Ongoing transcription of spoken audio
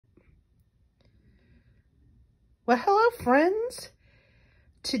Well, hello, friends.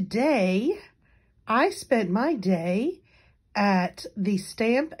 Today, I spent my day at the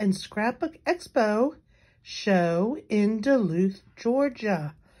Stamp and Scrapbook EXPO show in Duluth,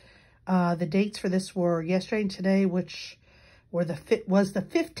 Georgia. The dates for this were yesterday and today, which were was the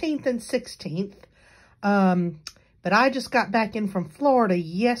 15th and 16th. But I just got back in from Florida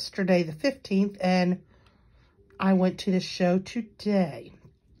yesterday, the 15th, and I went to the show today.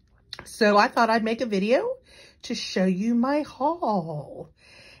 So I thought I'd make a video to show you my haul.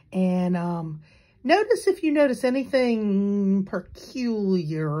 And notice if you notice anything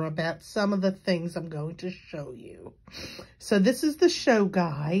peculiar about some of the things I'm going to show you. So this is the show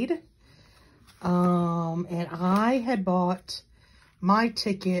guide. And I had bought my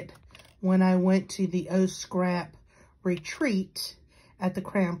ticket when I went to the Scrap retreat at the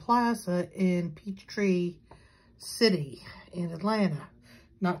Crown Plaza in Peachtree City in Atlanta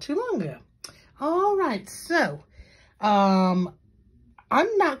not too long ago. All right, so I'm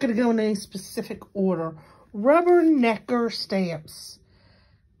not going to go in any specific order. Rubbernecker stamps.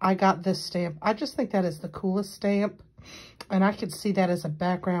 I got this stamp. I just think that is the coolest stamp, and I could see that as a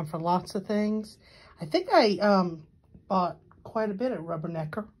background for lots of things. I think I bought quite a bit at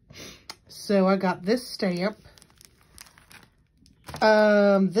Rubbernecker. So I got this stamp.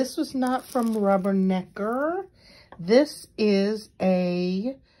 This was not from Rubbernecker. This is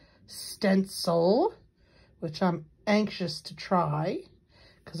a stencil, which I'm anxious to try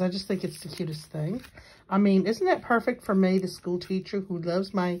because I just think it's the cutest thing. I mean, isn't that perfect for me, the school teacher who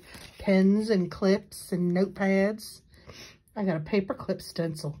loves my pens and clips and notepads? I got a paper clip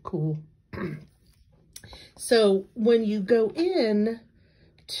stencil. Cool. So when you go in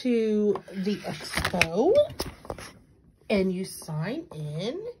to the expo and you sign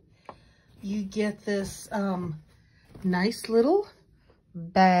in, you get this nice little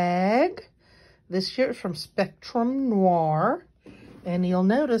bag. This year is from Spectrum Noir, and you'll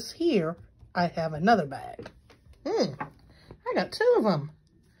notice here I have another bag. I got two of them.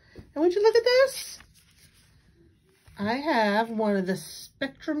 And would you look at this? I have one of the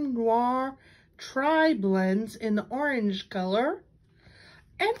Spectrum Noir tri-blends in the orange color,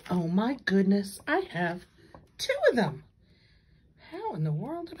 and oh my goodness, I have two of them. How in the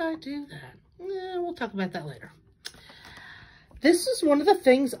world did I do that? We'll talk about that later. This is one of the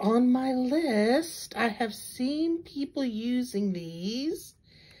things on my list. I have seen people using these.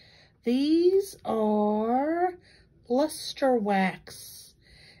 These are luster wax.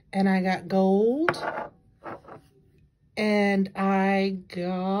 And I got gold. And I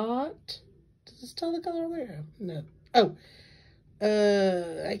got... Does this tell the color there? No. Oh.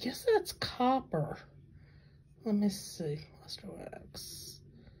 I guess that's copper. Let me see. Luster wax.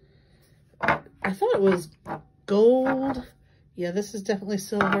 I thought it was gold. Yeah, this is definitely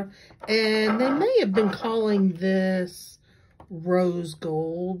silver. And they may have been calling this rose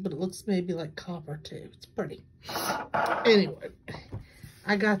gold, but it looks maybe like copper too. It's pretty. Anyway,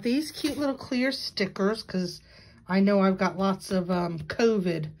 I got these cute little clear stickers because I know I've got lots of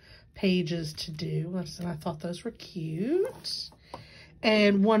COVID pages to do. And I thought those were cute.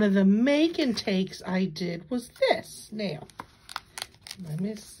 And one of the make and takes I did was this. Now, let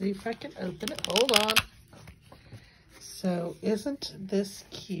me see if I can open it. Hold on. So, isn't this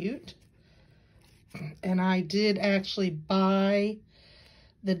cute? And I did actually buy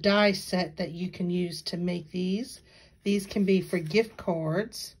the die set that you can use to make these. These can be for gift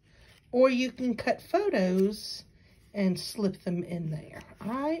cards, or you can cut photos and slip them in there.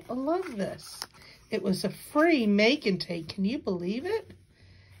 I love this. It was a free make and take. Can you believe it?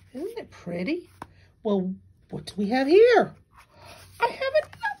 Isn't it pretty? Well, what do we have here? I have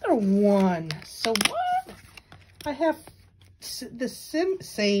another one. So what? I have the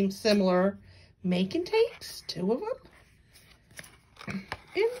similar make and takes, two of them.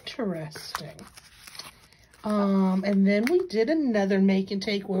 Interesting. And then we did another make and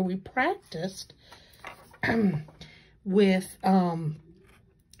take where we practiced with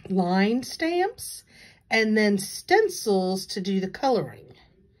line stamps and then stencils to do the coloring.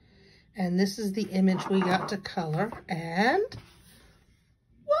 And this is the image we got to color. And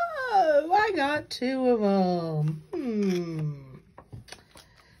whoa, I got two of them.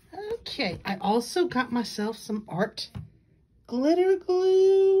 Okay, I also got myself some art glitter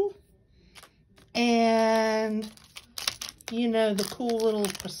glue. And, you know, the cool little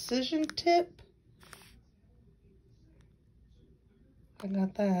precision tip. I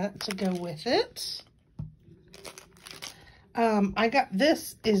got that to go with it. I got,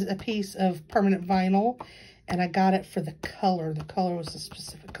 this is a piece of permanent vinyl, and I got it for the color. The color was the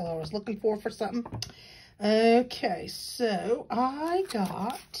specific color I was looking for something. Okay, so I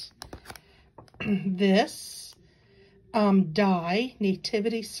got this die,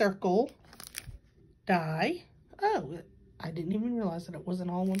 Nativity Circle die. Oh, I didn't even realize that it wasn't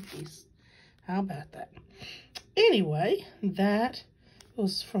all one piece. How about that? Anyway, that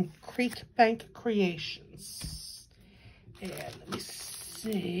was from Creek Bank Creations. And let me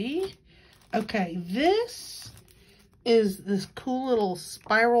see. Okay, this is this cool little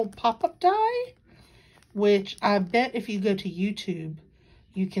spiral pop-up die, which I bet if you go to YouTube,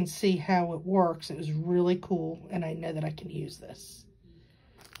 you can see how it works. It was really cool, and I know that I can use this.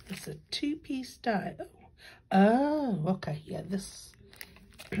 It's a 2-piece die. Oh, okay. Yeah, this,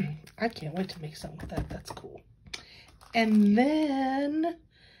 I can't wait to make something with that. That's cool. And then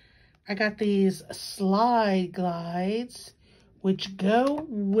I got these slide glides, which go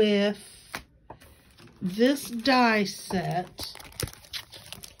with this die set.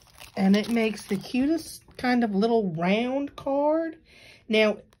 And it makes the cutest kind of little round card.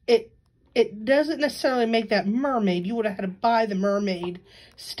 Now, it doesn't necessarily make that mermaid. You would have had to buy the mermaid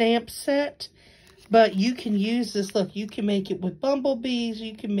stamp set. But you can use this. Look, you can make it with bumblebees.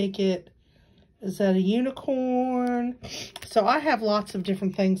 You can make it, is that a unicorn? So I have lots of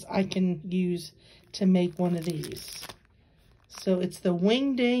different things I can use to make one of these. So it's the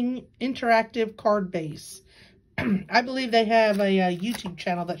Wingding Interactive Card Base. I believe they have a YouTube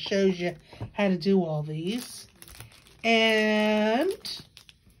channel that shows you how to do all these. And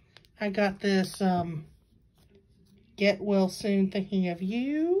I got this Get Well Soon Thinking of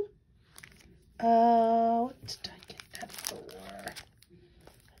You. What did I get that for?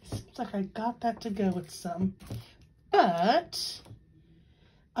 It seems like I got that to go with some. But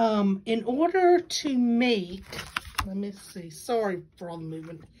in order to make, let me see, sorry for all the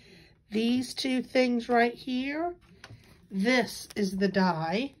movement. These two things right here, this is the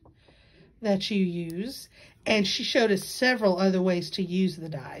die that you use. And she showed us several other ways to use the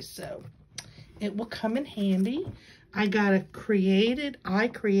die, so it will come in handy. I got a I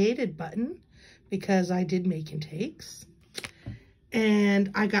created button because I did make and takes. And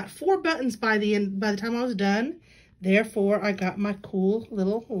I got 4 buttons by the time I was done. Therefore, I got my cool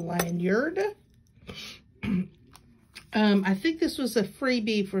little lanyard. I think this was a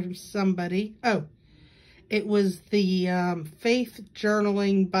freebie from somebody. Oh, it was the Faith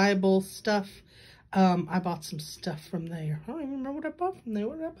Journaling Bible stuff. I bought some stuff from there. I don't even remember what I bought from there.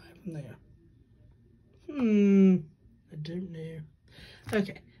 What did I buy from there? I don't know.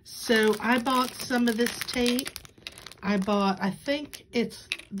 Okay, so I bought some of this tape. I think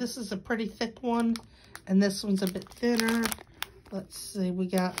this is a pretty thick one, and this one's a bit thinner. Let's see, we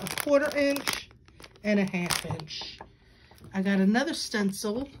got a 1/4 inch and a 1/2 inch. I got another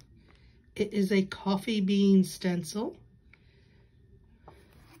stencil. It is a coffee bean stencil.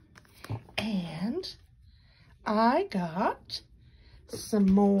 And I got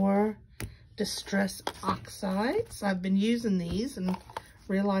some more Distress Oxides. I've been using these and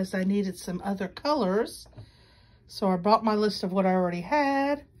realized I needed some other colors. So I brought my list of what I already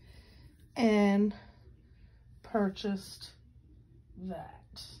had and purchased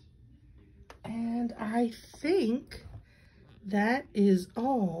that. And I think that is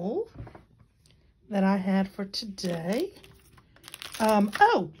all that I had for today.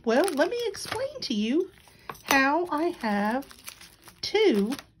 Oh, well, let me explain to you how I have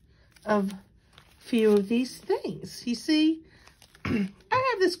 2 of few of these things. You see, I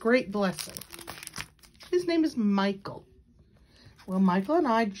have this great blessing. His name is Michael. Well, Michael and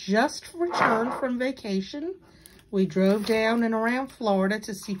I just returned from vacation. We drove down and around Florida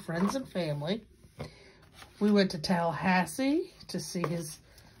to see friends and family. We went to Tallahassee to see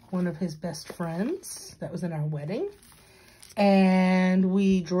one of his best friends. That was in our wedding. And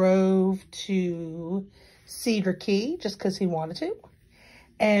we drove to Cedar Key just because he wanted to.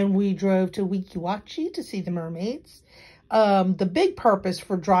 And we drove to Weeki Wachee to see the mermaids. The big purpose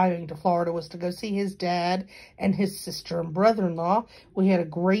for driving to Florida was to go see his dad and his sister and brother-in-law. We had a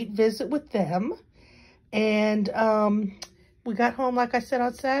great visit with them. And we got home, like I said,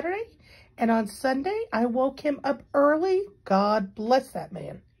 on Saturday. And on Sunday, I woke him up early. God bless that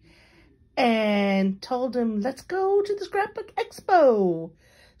man. And told him, let's go to the Scrapbook EXPO.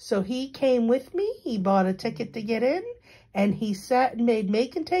 So he came with me. He bought a ticket to get in. And he sat and made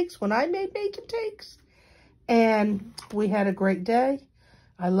make and takes when I made make and takes. And we had a great day.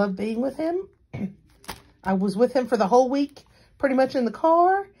 I love being with him. I was with him for the whole week, pretty much in the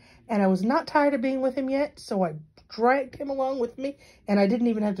car. And I was not tired of being with him yet. So I dragged him along with me. And I didn't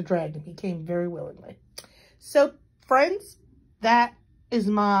even have to drag him. He came very willingly. So, friends, that is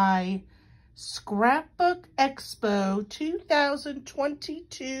my Scrapbook EXPO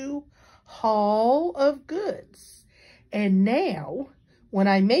 2022 haul of goods. And now, when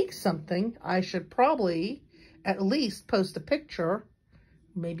I make something, I should probably at least post a picture,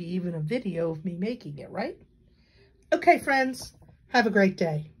 maybe even a video of me making it, right? Okay, friends, have a great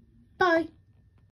day. Bye.